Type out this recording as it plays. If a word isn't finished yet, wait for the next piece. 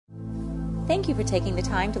Thank you for taking the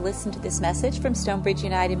time to listen to this message from Stonebridge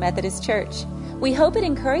United Methodist Church. We hope it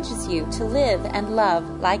encourages you to live and love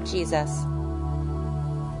like Jesus.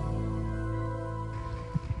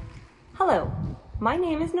 Hello, my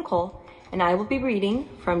name is Nicole, and I will be reading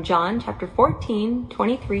from John chapter 14,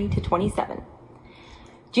 23 to 27.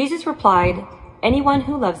 Jesus replied, "Anyone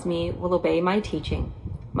who loves me will obey my teaching.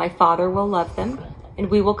 My Father will love them,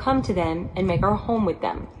 and we will come to them and make our home with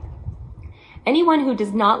them. Anyone who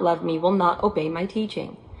does not love me will not obey my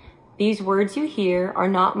teaching. These words you hear are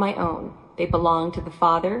not my own. They belong to the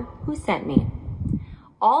Father who sent me.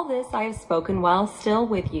 All this I have spoken while still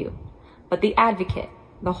with you. But the Advocate,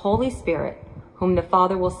 the Holy Spirit, whom the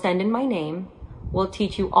Father will send in my name, will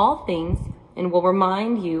teach you all things and will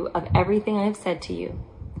remind you of everything I have said to you.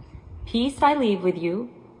 Peace I leave with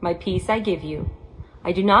you, my peace I give you.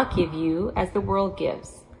 I do not give you as the world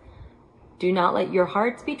gives. Do not let your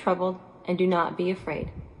hearts be troubled, and do not be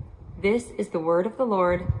afraid. This is the word of the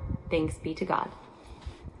Lord. Thanks be to God."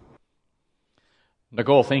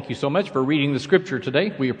 Nicole, thank you so much for reading the scripture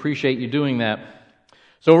today. We appreciate you doing that.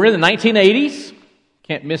 So we're in the 1980s.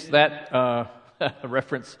 Can't miss that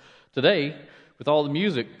reference today with all the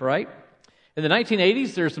music, right? In the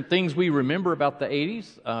 1980s, there's some things we remember about the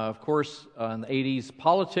 80s. Of course, in the 80s,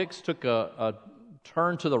 politics took a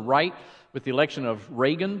turn to the right with the election of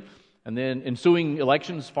Reagan, and then ensuing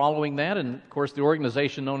elections following that. And of course, the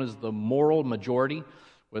organization known as the Moral Majority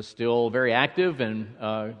was still very active and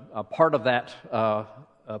a part of that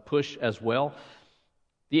push as well.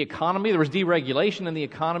 The economy, there was deregulation in the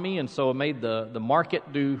economy, and so it made the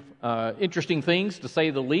market do interesting things, to say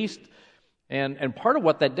the least. And part of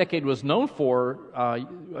what that decade was known for,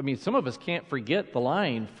 some of us can't forget the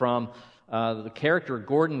line from the character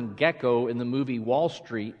Gordon Gekko in the movie Wall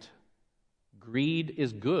Street, "Greed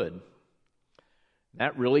is good."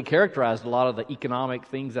 That really characterized a lot of the economic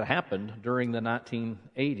things that happened during the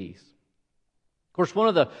 1980s. Of course, one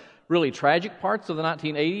of the really tragic parts of the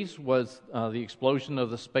 1980s was the explosion of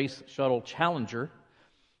the Space Shuttle Challenger.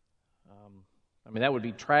 That would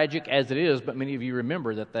be tragic as it is, but many of you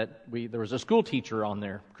remember that there was a school teacher on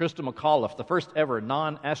there, Krista McAuliffe, the first ever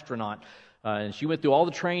non-astronaut, and she went through all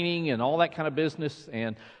the training and all that kind of business.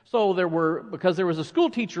 And so because there was a school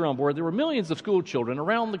teacher on board, there were millions of school children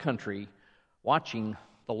around the country watching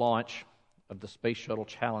the launch of the Space Shuttle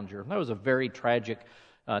Challenger. That was a very tragic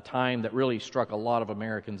time that really struck a lot of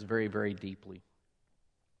Americans very, very deeply.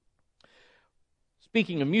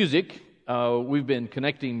 Speaking of music, we've been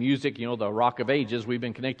connecting music, the Rock of Ages. We've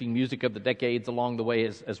been connecting music of the decades along the way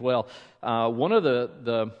as well. One of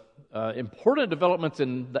the important developments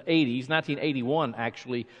in the 80s, 1981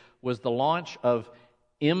 actually, was the launch of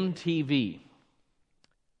MTV.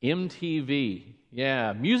 MTV,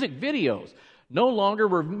 yeah, music videos. No longer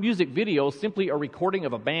were music videos simply a recording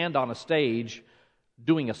of a band on a stage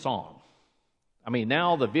doing a song.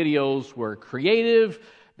 Now the videos were creative.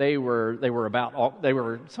 Some of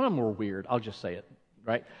them were weird. I'll just say it,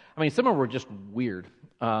 right? Some of them were just weird.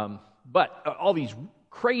 But all these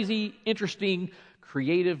crazy, interesting,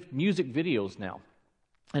 creative music videos now.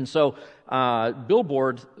 And so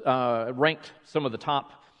Billboard ranked some of the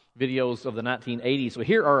top videos of the 1980s. So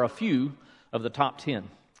here are a few of the top 10.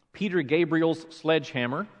 Peter Gabriel's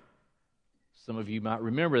Sledgehammer. Some of you might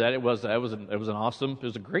remember that. It was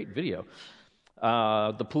a great video.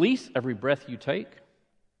 The Police, Every Breath You Take.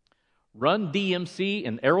 Run DMC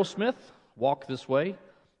and Aerosmith, Walk This Way.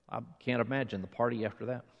 I can't imagine the party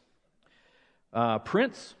after that.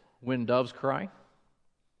 Prince, When Doves Cry.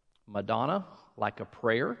 Madonna, Like a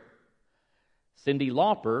Prayer. Cyndi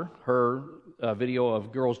Lauper, her video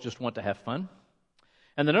of Girls Just Want to Have Fun.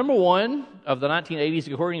 And the number one of the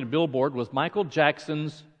 1980s, according to Billboard, was Michael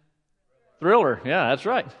Jackson's Thriller. Yeah, that's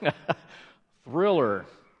right. Thriller.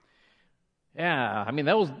 Yeah,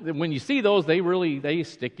 when you see those, they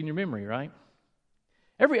stick in your memory, right?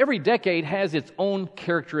 Every decade has its own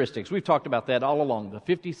characteristics. We've talked about that all along. The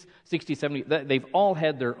 50s, 60s, 70s, they've all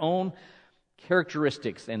had their own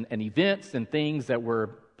characteristics and events and things that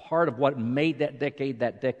were part of what made that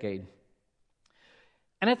decade.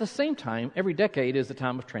 And at the same time, every decade is a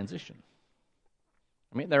time of transition.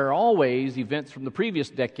 There are always events from the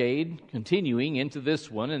previous decade continuing into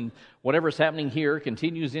this one, and whatever's happening here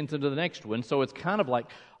continues into the next one. So it's kind of like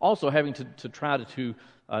also having to try to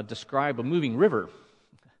describe a moving river.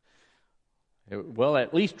 Well,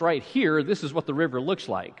 at least right here, this is what the river looks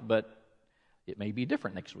like, but it may be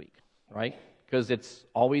different next week, right? Because it's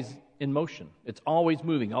always in motion. It's always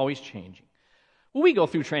moving, always changing. Well, we go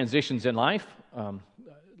through transitions in life.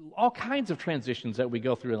 All kinds of transitions that we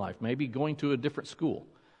go through in life. Maybe going to a different school,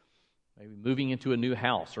 maybe moving into a new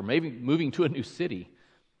house, or maybe moving to a new city.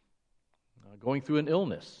 going through an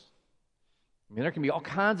illness. I mean, there can be all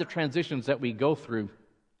kinds of transitions that we go through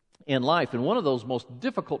in life, and one of those most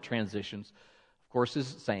difficult transitions, of course, is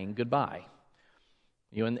saying goodbye.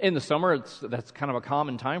 You know, in the summer, that's kind of a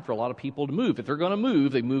common time for a lot of people to move. If they're going to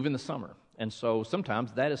move, they move in the summer. And so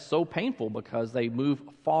sometimes that is so painful because they move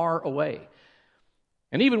far away.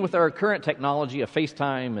 And even with our current technology of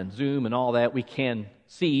FaceTime and Zoom and all that, we can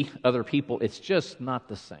see other people. It's just not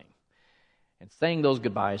the same. And saying those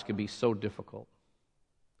goodbyes can be so difficult.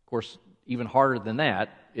 Of course, even harder than that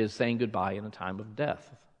is saying goodbye in a time of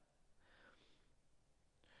death.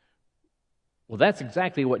 Well, that's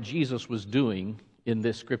exactly what Jesus was doing in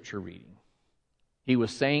this scripture reading. He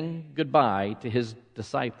was saying goodbye to his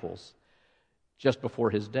disciples just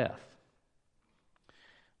before his death.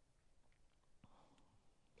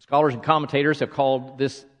 Scholars and commentators have called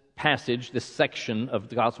this passage, this section of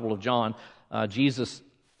the Gospel of John, Jesus'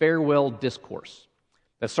 farewell discourse.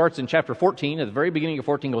 That starts in chapter 14, at the very beginning of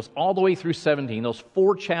 14, goes all the way through 17. Those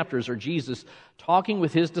 4 chapters are Jesus talking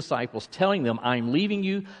with his disciples, telling them, I'm leaving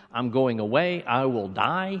you, I'm going away, I will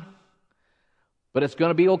die, but it's going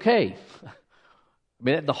to be okay. I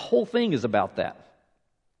mean, the whole thing is about that.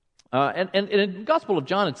 And in the Gospel of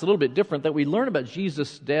John, it's a little bit different, that we learn about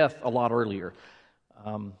Jesus' death a lot earlier.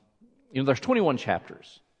 There's 21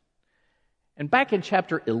 chapters. And back in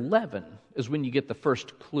chapter 11 is when you get the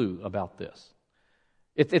first clue about this.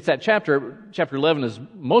 It's that chapter 11 is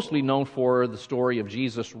mostly known for the story of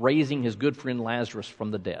Jesus raising his good friend Lazarus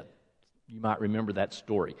from the dead. You might remember that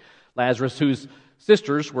story. Lazarus, whose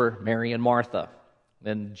sisters were Mary and Martha.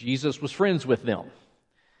 And Jesus was friends with them.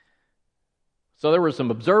 So there were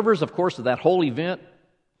some observers, of course, of that whole event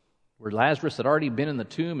where Lazarus had already been in the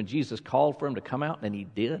tomb and Jesus called for him to come out, and he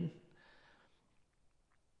did.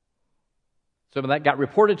 Some of that got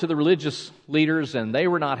reported to the religious leaders, and they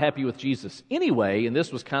were not happy with Jesus anyway, and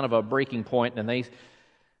this was kind of a breaking point, and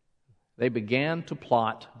they began to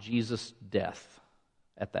plot Jesus' death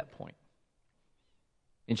at that point.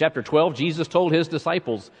 In chapter 12, Jesus told his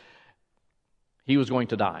disciples he was going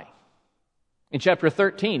to die. In chapter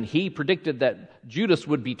 13, he predicted that Judas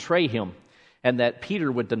would betray him and that Peter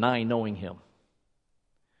would deny knowing him.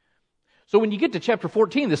 So when you get to chapter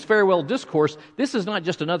 14, this farewell discourse, this is not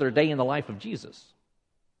just another day in the life of Jesus.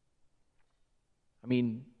 I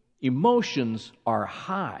mean, emotions are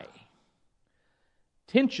high.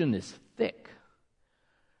 Tension is thick.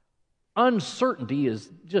 Uncertainty is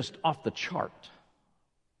just off the chart.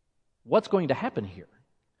 What's going to happen here?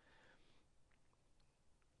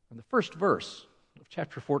 In the first verse of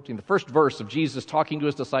chapter 14, the first verse of Jesus talking to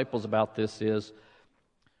his disciples about this is,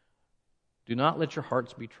 do not let your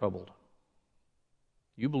hearts be troubled.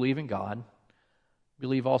 You believe in God,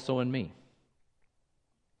 believe also in me.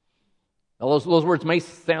 Now, those words may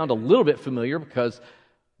sound a little bit familiar because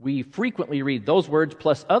we frequently read those words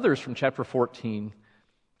plus others from chapter 14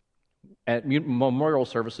 at memorial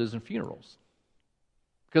services and funerals.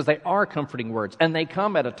 Because they are comforting words, and they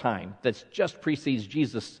come at a time that just precedes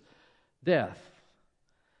Jesus' death.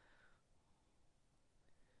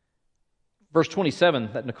 Verse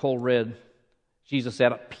 27 that Nicole read, Jesus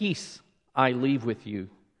said, peace I leave with you.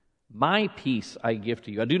 My peace I give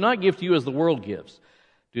to you. I do not give to you as the world gives.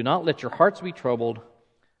 Do not let your hearts be troubled,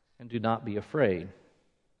 and do not be afraid.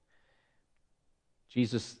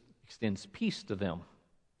 Jesus extends peace to them,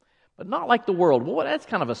 but not like the world. Well, that's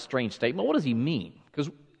kind of a strange statement. What does he mean? Because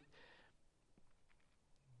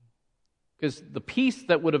the peace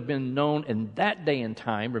that would have been known in that day and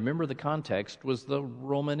time, remember the context, was the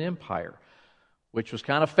Roman Empire, which was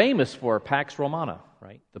kind of famous for Pax Romana,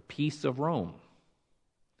 right? The peace of Rome.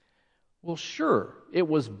 Well, sure, it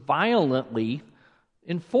was violently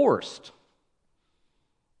enforced.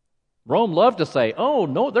 Rome loved to say, oh,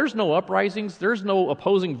 no, there's no uprisings, there's no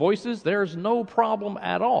opposing voices, there's no problem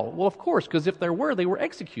at all. Well, of course, because if there were, they were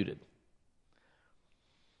executed.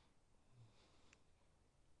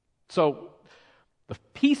 So, the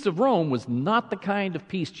peace of Rome was not the kind of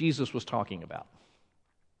peace Jesus was talking about.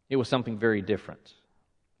 It was something very different.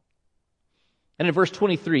 And in verse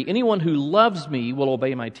 23, anyone who loves me will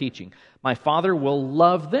obey my teaching. My Father will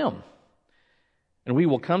love them, and we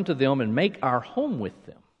will come to them and make our home with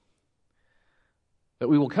them. That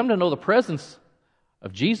we will come to know the presence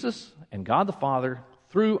of Jesus and God the Father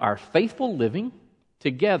through our faithful living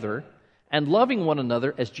together and loving one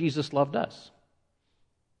another as Jesus loved us.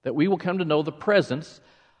 That we will come to know the presence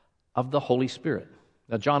of the Holy Spirit.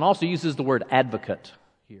 Now, John also uses the word advocate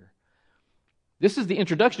here. This is the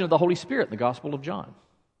introduction of the Holy Spirit in the Gospel of John.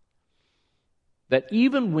 That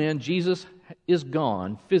even when Jesus is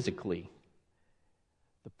gone physically,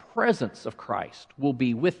 the presence of Christ will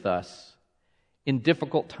be with us in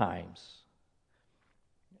difficult times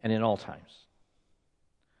and in all times.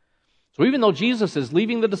 So even though Jesus is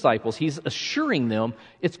leaving the disciples, he's assuring them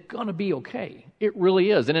it's going to be okay. It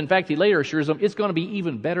really is. And in fact, he later assures them it's going to be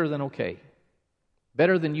even better than okay.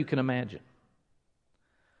 Better than you can imagine.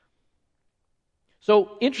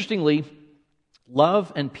 So interestingly,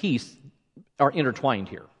 love and peace are intertwined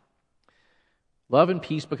here. Love and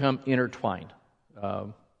peace become intertwined.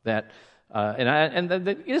 It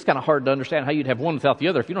is kind of hard to understand how you'd have one without the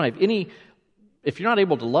other. If you're not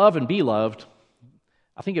able to love and be loved,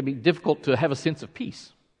 I think it'd be difficult to have a sense of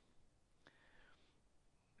peace.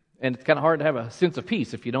 And it's kind of hard to have a sense of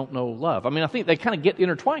peace if you don't know love. I mean, I think they kind of get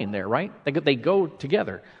intertwined there, right? They go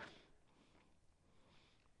together.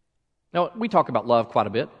 Now, we talk about love quite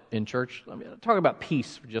a bit in church. Let me talk about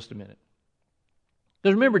peace for just a minute.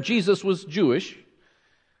 Because remember, Jesus was Jewish,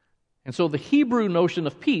 and so the Hebrew notion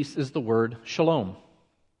of peace is the word shalom.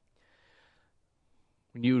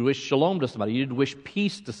 When you wish shalom to somebody, you wish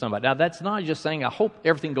peace to somebody. Now, that's not just saying, I hope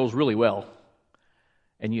everything goes really well,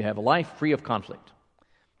 and you have a life free of conflict.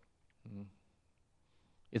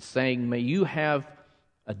 It's saying, may you have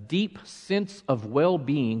a deep sense of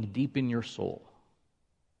well-being deep in your soul.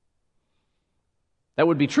 That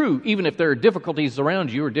would be true even if there are difficulties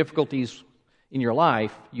around you or difficulties in your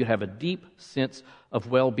life. You have a deep sense of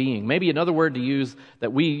well-being. Maybe another word to use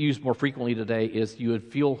that we use more frequently today is you would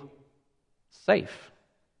feel safe.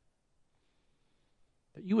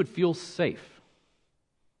 That you would feel safe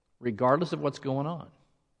regardless of what's going on.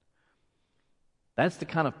 That's the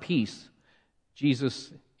kind of peace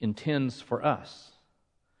Jesus intends for us.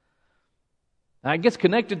 Now, it gets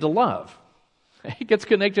connected to love. It gets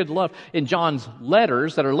connected to love. In John's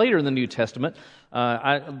letters that are later in the New Testament,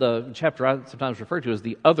 the chapter I sometimes refer to as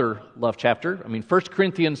the other love chapter. I mean, 1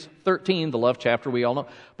 Corinthians 13, the love chapter, we all know.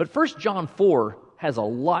 But 1 John 4 has a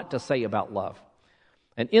lot to say about love.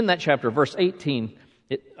 And in that chapter, verse 18,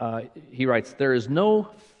 he writes, there is no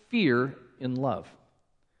fear in love.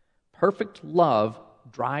 Perfect love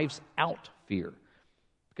drives out fear,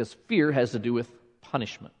 because fear has to do with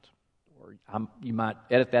punishment. Or you might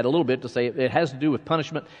edit that a little bit to say it has to do with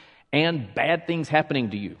punishment and bad things happening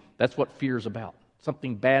to you. That's what fear is about.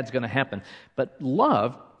 Something bad's going to happen. But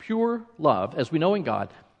love, pure love, as we know in God,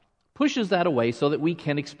 pushes that away so that we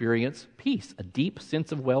can experience peace, a deep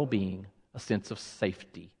sense of well-being, a sense of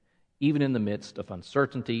safety, even in the midst of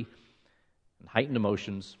uncertainty and heightened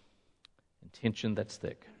emotions and tension that's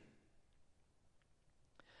thick.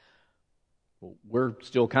 Well, we're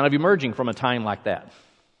still kind of emerging from a time like that.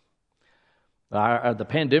 The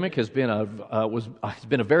pandemic has been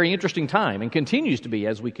a very interesting time and continues to be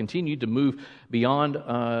as we continue to move beyond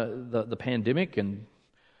the pandemic, and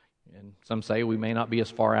some say we may not be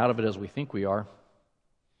as far out of it as we think we are.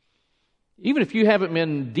 Even if you haven't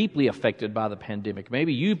been deeply affected by the pandemic,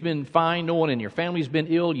 maybe you've been fine, no one in your family's been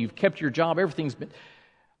ill, you've kept your job, everything's been...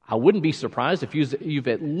 I wouldn't be surprised if you've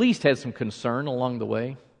at least had some concern along the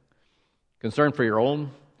way. Concern for your own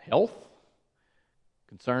health,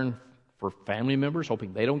 concern for family members,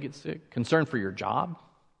 hoping they don't get sick, concern for your job,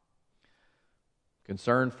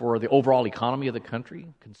 concern for the overall economy of the country,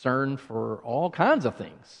 concern for all kinds of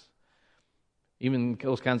things, even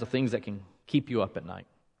those kinds of things that can keep you up at night.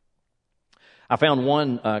 I found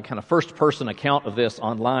one kind of first-person account of this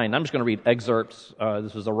online. I'm just going to read excerpts.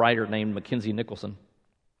 This was a writer named Mackenzie Nicholson.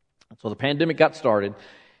 So the pandemic got started,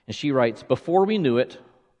 and she writes, "Before we knew it,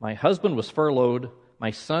 my husband was furloughed, my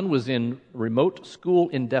son was in remote school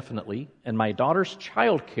indefinitely, and my daughter's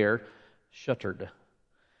child care shuttered.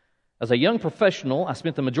 As a young professional, I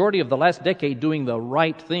spent the majority of the last decade doing the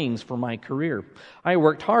right things for my career. I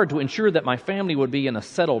worked hard to ensure that my family would be in a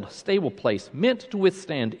settled, stable place, meant to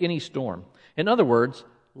withstand any storm. In other words,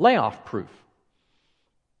 layoff-proof."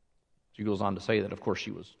 She goes on to say that, of course, she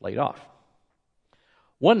was laid off.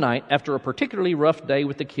 "One night, after a particularly rough day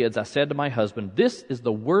with the kids, I said to my husband, 'This is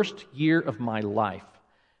the worst year of my life,'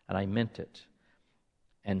 and I meant it.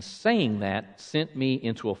 And saying that sent me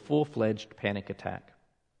into a full-fledged panic attack.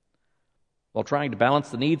 While trying to balance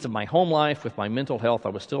the needs of my home life with my mental health, I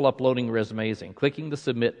was still uploading resumes and clicking the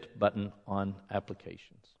submit button on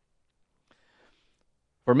applications."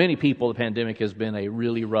 For many people, the pandemic has been a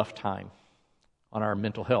really rough time on our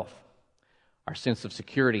mental health, our sense of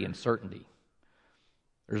security and certainty.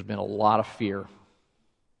 There's been a lot of fear.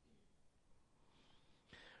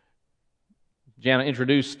 Jana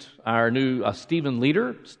introduced our new Stephen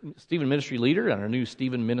ministry leader, and our new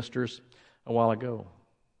Stephen ministers a while ago.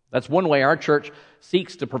 That's one way our church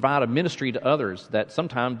seeks to provide a ministry to others, that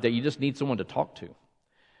sometimes that you just need someone to talk to.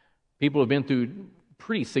 People have been through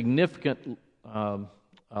pretty significant,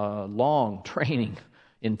 long training,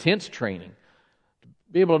 intense training, to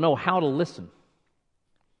be able to know how to listen.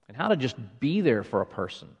 and how to just be there for a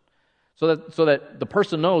person so that the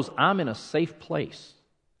person knows I'm in a safe place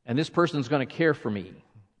and this person's going to care for me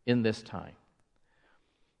in this time.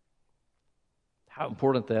 How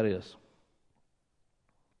important that is.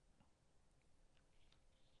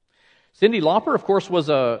 Cyndi Lauper, of course, was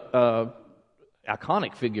a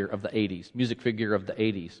iconic figure of the 80s, music figure of the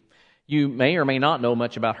 80s. You may or may not know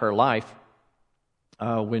much about her life.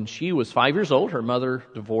 When she was 5 years old, her mother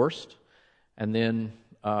divorced and then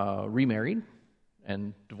remarried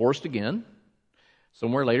and divorced again.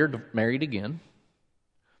 Somewhere later, married again.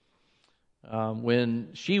 When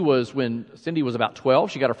Cyndi was about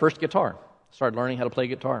 12, she got her first guitar. Started learning how to play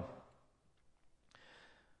guitar.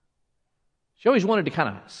 She always wanted to kind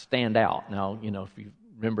of stand out. Now, if you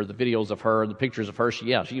remember the videos of her and the pictures of her,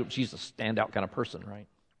 she's a standout kind of person, right?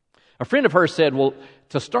 A friend of hers said, well,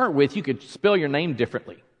 to start with, you could spell your name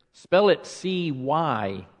differently. Spell it Cyndi.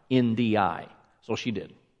 So she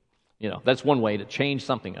did. That's one way to change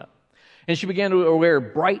something up. And she began to wear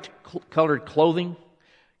bright colored clothing.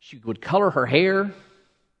 She would color her hair,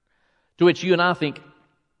 to which you and I think,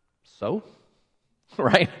 so?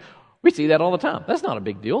 Right? We see that all the time. That's not a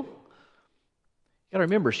big deal. You got to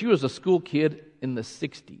remember, she was a school kid in the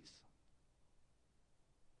 60s.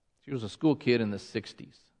 She was a school kid in the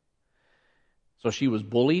 60s. So she was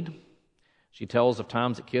bullied. She tells of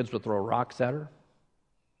times that kids would throw rocks at her.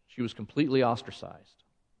 She was completely ostracized.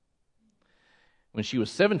 When she was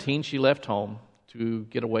 17, she left home to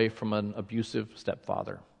get away from an abusive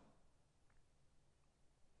stepfather.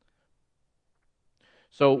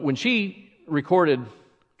 So when she recorded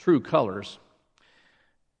True Colors,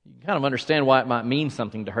 you can kind of understand why it might mean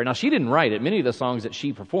something to her. Now, she didn't write it. Many of the songs that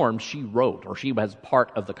she performed, she wrote, or she was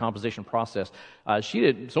part of the composition process.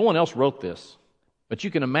 Someone else wrote this. But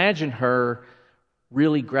you can imagine her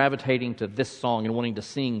really gravitating to this song and wanting to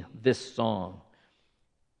sing this song.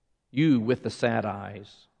 You with the sad eyes,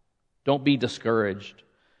 don't be discouraged.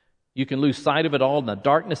 You can lose sight of it all, and the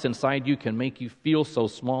darkness inside you can make you feel so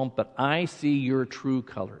small, but I see your true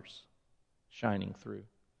colors shining through.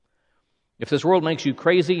 If this world makes you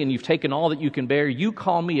crazy and you've taken all that you can bear, you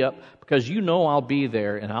call me up because you know I'll be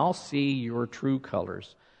there and I'll see your true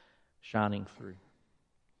colors shining through.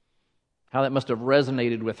 How that must have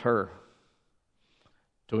resonated with her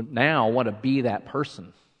to now want to be that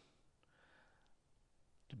person.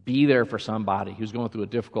 To be there for somebody who's going through a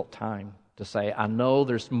difficult time. To say, I know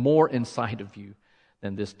there's more inside of you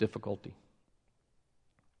than this difficulty.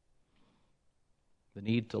 The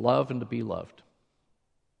need to love and to be loved.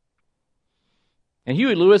 And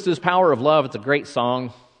Huey Lewis's Power of Love, it's a great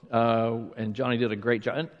song, and Johnny did a great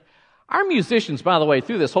job. And our musicians, by the way,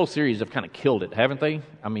 through this whole series have kind of killed it, haven't they?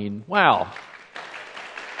 I mean, wow.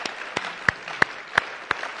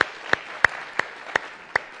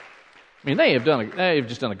 I mean, they've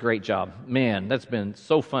just done a great job. Man, that's been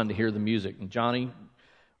so fun to hear the music. And Johnny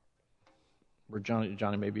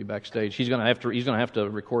may be backstage. He's going to have to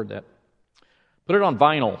record that. Put it on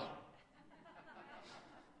vinyl.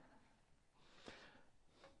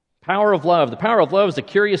 Power of love. The power of love is a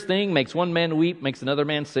curious thing, makes one man weep, makes another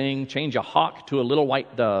man sing, change a hawk to a little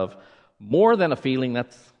white dove. More than a feeling,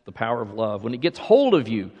 that's the power of love. When it gets hold of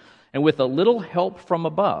you, and with a little help from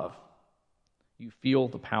above, you feel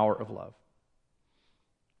the power of love.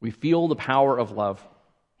 We feel the power of love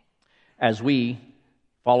as we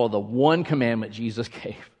follow the one commandment Jesus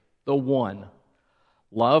gave. The one.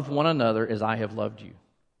 Love one another as I have loved you.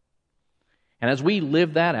 And as we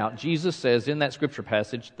live that out, Jesus says in that scripture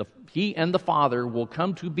passage, He and the Father will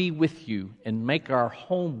come to be with you and make our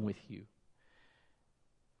home with you.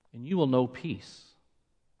 And you will know peace.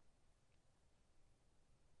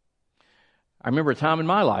 I remember a time in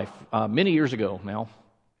my life, many years ago now,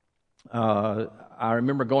 I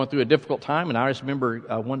remember going through a difficult time, and I just remember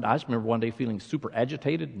one day feeling super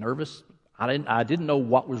agitated, nervous. I didn't know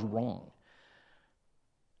what was wrong.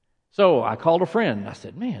 So I called a friend. I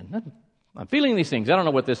said, man, I'm feeling these things. I don't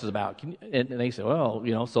know what this is about. And they said, well,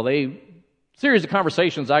 series of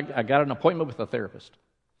conversations, I got an appointment with a therapist.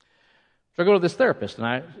 So I go to this therapist,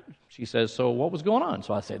 and she says, so what was going on?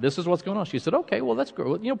 So I said, this is what's going on. She said, okay, well, that's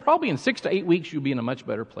good. Probably in 6 to 8 weeks, you'll be in a much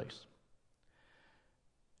better place.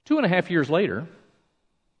 2.5 years later,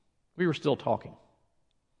 we were still talking.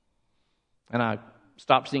 And I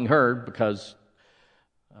stopped seeing her because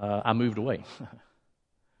I moved away.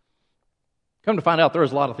 Come to find out, there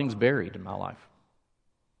was a lot of things buried in my life.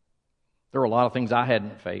 There were a lot of things I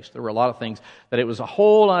hadn't faced. There were a lot of things that it was a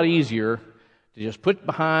whole lot easier to just put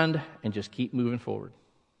behind and just keep moving forward.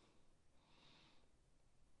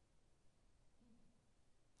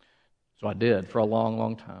 So I did for a long,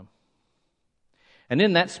 long time. And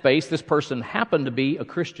in that space, this person happened to be a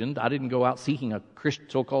Christian. I didn't go out seeking a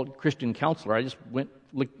so-called Christian counselor. I just went,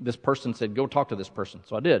 this person said, go talk to this person.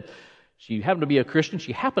 So I did. She happened to be a Christian.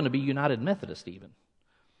 She happened to be United Methodist even.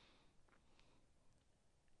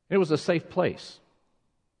 It was a safe place.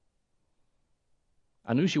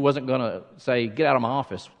 I knew she wasn't going to say, get out of my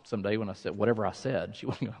office someday when I said whatever I said. She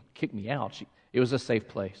wasn't going to kick me out. It was a safe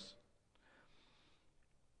place.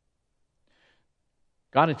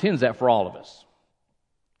 God intends that for all of us.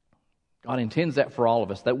 God intends that for all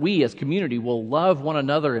of us, that we as community will love one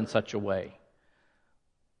another in such a way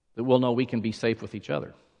that we'll know we can be safe with each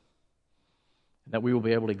other. That we will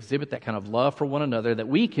be able to exhibit that kind of love for one another, that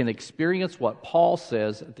we can experience what Paul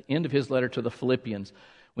says at the end of his letter to the Philippians.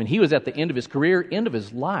 When he was at the end of his career, end of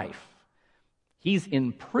his life, he's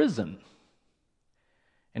in prison.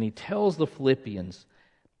 And he tells the Philippians,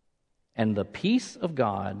 and the peace of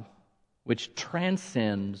God, which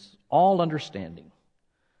transcends all understanding,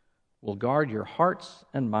 will guard your hearts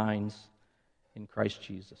and minds in Christ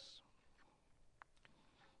Jesus.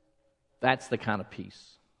 That's the kind of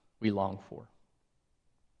peace we long for.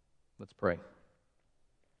 Let's pray.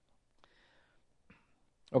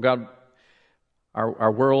 Oh God,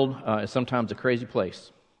 our world is sometimes a crazy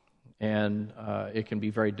place, and it can be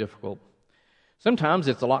very difficult. Sometimes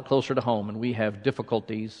it's a lot closer to home, and we have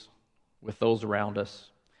difficulties with those around us.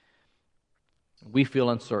 We feel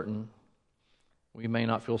uncertain. We may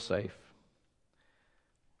not feel safe.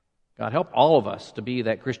 God, help all of us to be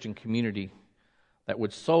that Christian community that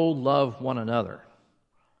would so love one another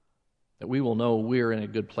that we will know we're in a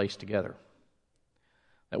good place together.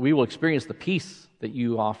 That we will experience the peace that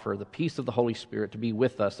you offer, the peace of the Holy Spirit to be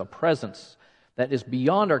with us, a presence that is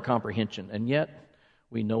beyond our comprehension, and yet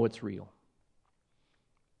we know it's real.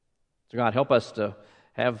 So God, help us to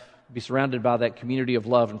be surrounded by that community of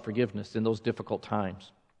love and forgiveness in those difficult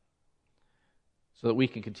times, so that we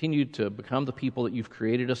can continue to become the people that you've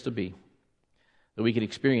created us to be, that we can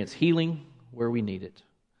experience healing where we need it,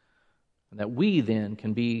 and that we then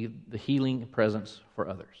can be the healing presence for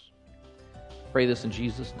others. Pray this in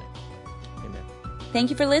Jesus' name. Amen.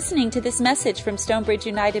 Thank you for listening to this message from Stonebridge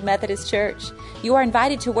United Methodist Church. You are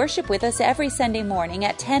invited to worship with us every Sunday morning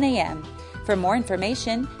at 10 a.m. For more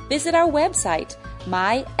information, visit our website,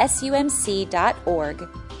 mysumc.org.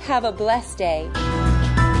 Have a blessed day.